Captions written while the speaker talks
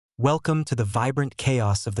Welcome to the vibrant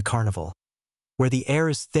chaos of the carnival, where the air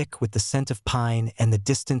is thick with the scent of pine and the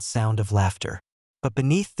distant sound of laughter. But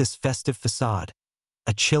beneath this festive facade,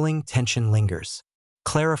 a chilling tension lingers.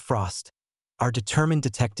 Clara Frost, our determined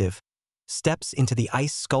detective, steps into the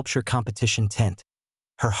ice sculpture competition tent,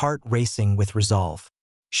 her heart racing with resolve.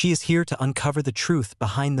 She is here to uncover the truth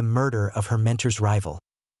behind the murder of her mentor's rival,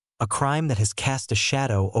 a crime that has cast a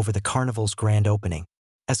shadow over the carnival's grand opening.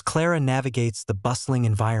 As Clara navigates the bustling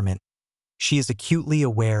environment, she is acutely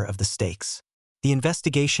aware of the stakes. The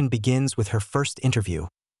investigation begins with her first interview,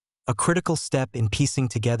 a critical step in piecing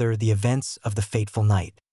together the events of the fateful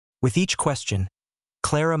night. With each question,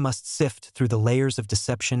 Clara must sift through the layers of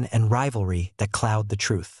deception and rivalry that cloud the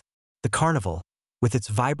truth. The carnival, with its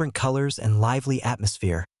vibrant colors and lively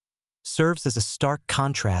atmosphere, serves as a stark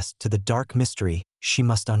contrast to the dark mystery she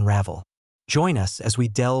must unravel. Join us as we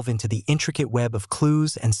delve into the intricate web of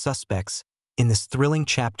clues and suspects in this thrilling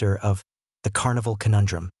chapter of The Carnival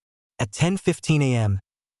Conundrum. At 10:15 a.m.,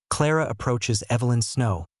 Clara approaches Evelyn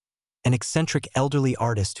Snow, an eccentric elderly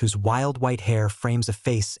artist whose wild white hair frames a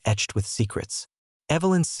face etched with secrets.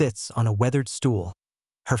 Evelyn sits on a weathered stool,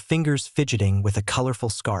 her fingers fidgeting with a colorful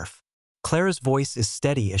scarf. Clara's voice is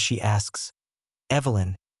steady as she asks,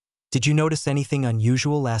 "Evelyn, did you notice anything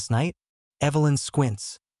unusual last night?" Evelyn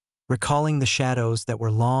squints, recalling the shadows that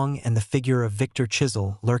were long and the figure of Victor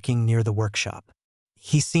Chisel lurking near the workshop.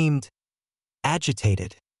 "He seemed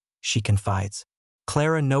agitated," she confides.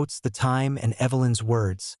 Clara notes the time and Evelyn's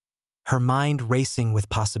words, her mind racing with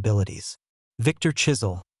possibilities. Victor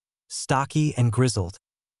Chisel, stocky and grizzled,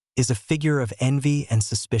 is a figure of envy and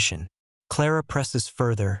suspicion. Clara presses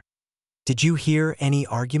further. "Did you hear any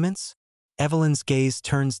arguments?" Evelyn's gaze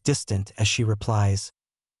turns distant as she replies,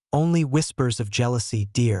 "Only whispers of jealousy,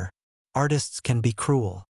 dear. Artists can be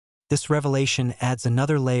cruel." This revelation adds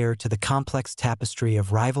another layer to the complex tapestry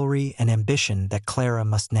of rivalry and ambition that Clara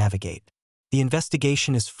must navigate. The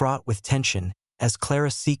investigation is fraught with tension as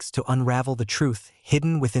Clara seeks to unravel the truth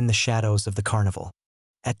hidden within the shadows of the carnival.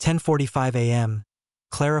 At 10:45 a.m.,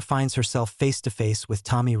 Clara finds herself face-to-face with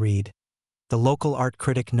Tommy Reed, the local art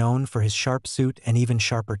critic known for his sharp suit and even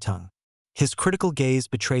sharper tongue. His critical gaze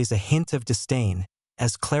betrays a hint of disdain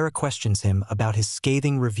as Clara questions him about his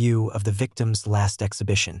scathing review of the victim's last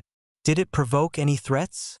exhibition. "Did it provoke any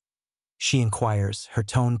threats?" she inquires, her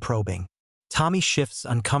tone probing. Tommy shifts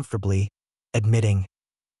uncomfortably, admitting,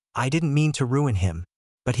 "I didn't mean to ruin him,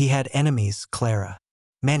 but he had enemies, Clara.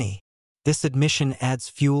 Many." This admission adds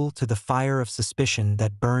fuel to the fire of suspicion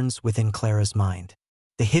that burns within Clara's mind.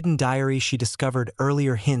 The hidden diary she discovered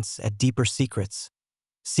earlier hints at deeper secrets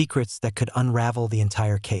that could unravel the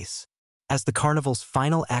entire case. As the carnival's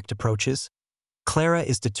final act approaches, Clara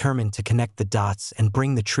is determined to connect the dots and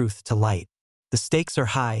bring the truth to light. The stakes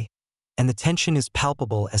are high, and the tension is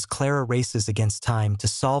palpable as Clara races against time to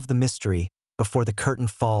solve the mystery before the curtain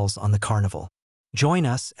falls on the carnival. Join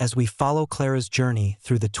us as we follow Clara's journey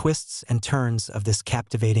through the twists and turns of this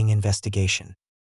captivating investigation.